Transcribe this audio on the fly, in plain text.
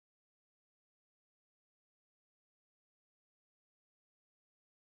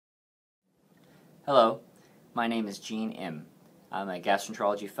Hello, my name is Gene Im. I'm a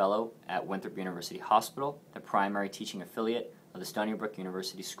gastroenterology fellow at Winthrop University Hospital, the primary teaching affiliate of the Stony Brook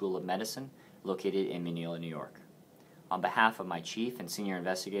University School of Medicine, located in Mineola, New York. On behalf of my chief and senior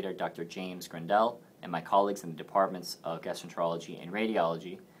investigator, Dr. James Grandel, and my colleagues in the departments of gastroenterology and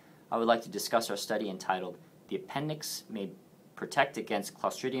radiology, I would like to discuss our study entitled "The Appendix May Protect Against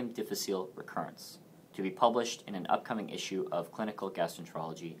Clostridium difficile Recurrence," to be published in an upcoming issue of Clinical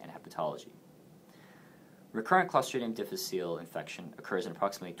Gastroenterology and Hepatology. Recurrent Clostridium difficile infection occurs in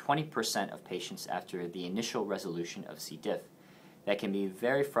approximately 20% of patients after the initial resolution of C. diff. That can be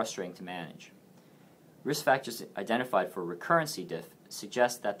very frustrating to manage. Risk factors identified for recurrent C. diff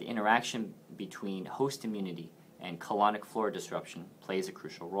suggest that the interaction between host immunity and colonic flora disruption plays a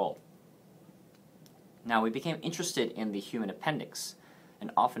crucial role. Now, we became interested in the human appendix,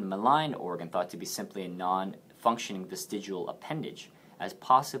 an often malign organ thought to be simply a non-functioning vestigial appendage, as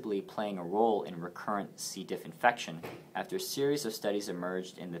possibly playing a role in recurrent C. diff infection after a series of studies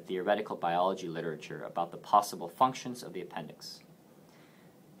emerged in the theoretical biology literature about the possible functions of the appendix.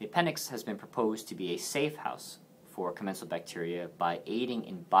 The appendix has been proposed to be a safe house for commensal bacteria by aiding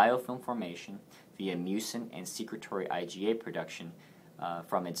in biofilm formation via mucin and secretory IgA production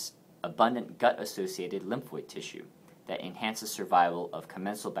from its abundant gut-associated lymphoid tissue that enhances survival of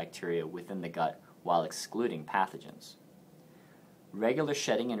commensal bacteria within the gut while excluding pathogens. Regular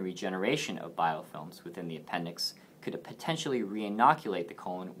shedding and regeneration of biofilms within the appendix could potentially re-inoculate the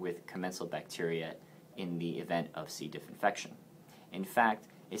colon with commensal bacteria in the event of C. diff infection. In fact,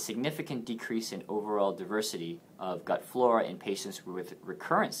 a significant decrease in overall diversity of gut flora in patients with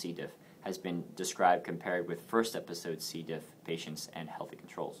recurrent C. diff has been described compared with first episode C. diff patients and healthy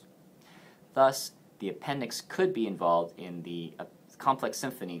controls. Thus, the appendix could be involved in the complex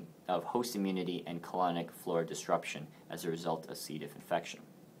symphony of host immunity and colonic flora disruption as a result of C. diff infection.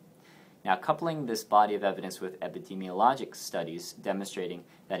 Now, coupling this body of evidence with epidemiologic studies demonstrating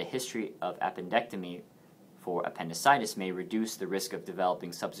that a history of appendectomy for appendicitis may reduce the risk of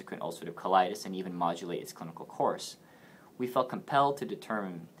developing subsequent ulcerative colitis and even modulate its clinical course, we felt compelled to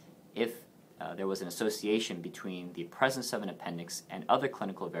determine if there was an association between the presence of an appendix and other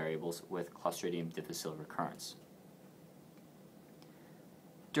clinical variables with Clostridium difficile recurrence.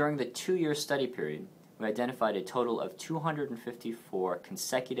 During the 2-year study period, we identified a total of 254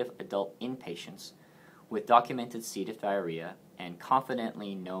 consecutive adult inpatients with documented C. diff diarrhea and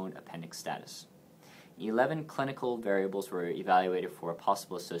confidently known appendix status. 11 clinical variables were evaluated for a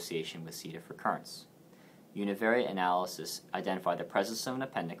possible association with C. diff recurrence. Univariate analysis identified the presence of an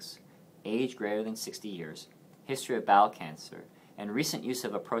appendix, age greater than 60 years, history of bowel cancer, and recent use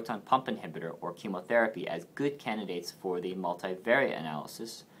of a proton pump inhibitor or chemotherapy as good candidates for the multivariate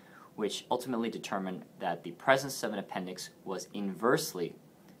analysis, which ultimately determined that the presence of an appendix was inversely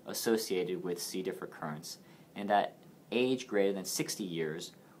associated with C. diff recurrence, and that age greater than 60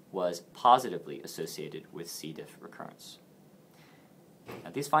 years was positively associated with C. diff recurrence.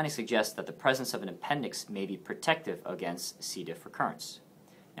 Now, these findings suggest that the presence of an appendix may be protective against C. diff recurrence.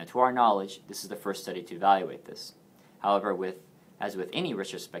 Now, to our knowledge, this is the first study to evaluate this. However, as with any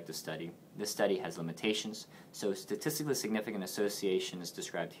retrospective study, this study has limitations, so statistically significant associations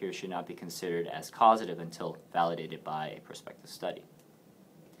described here should not be considered as causative until validated by a prospective study.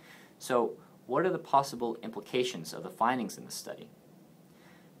 So, what are the possible implications of the findings in this study?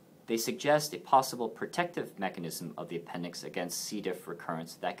 They suggest a possible protective mechanism of the appendix against C. diff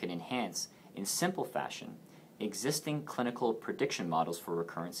recurrence that can enhance, in simple fashion, existing clinical prediction models for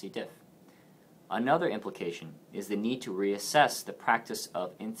recurrent C. diff. Another implication is the need to reassess the practice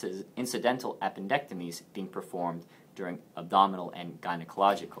of incidental appendectomies being performed during abdominal and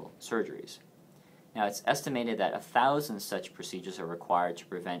gynecological surgeries. Now, it's estimated that 1,000 such procedures are required to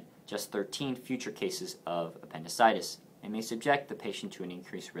prevent just 13 future cases of appendicitis and may subject the patient to an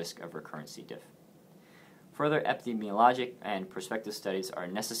increased risk of recurrent C. diff. Further epidemiologic and prospective studies are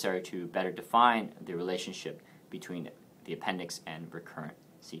necessary to better define the relationship between the appendix and recurrent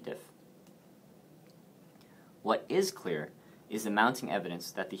C. diff. What is clear is the mounting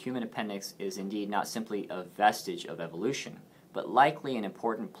evidence that the human appendix is indeed not simply a vestige of evolution, but likely an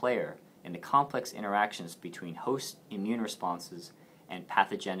important player in the complex interactions between host immune responses and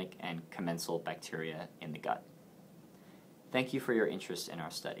pathogenic and commensal bacteria in the gut. Thank you for your interest in our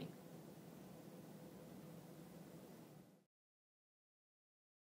study.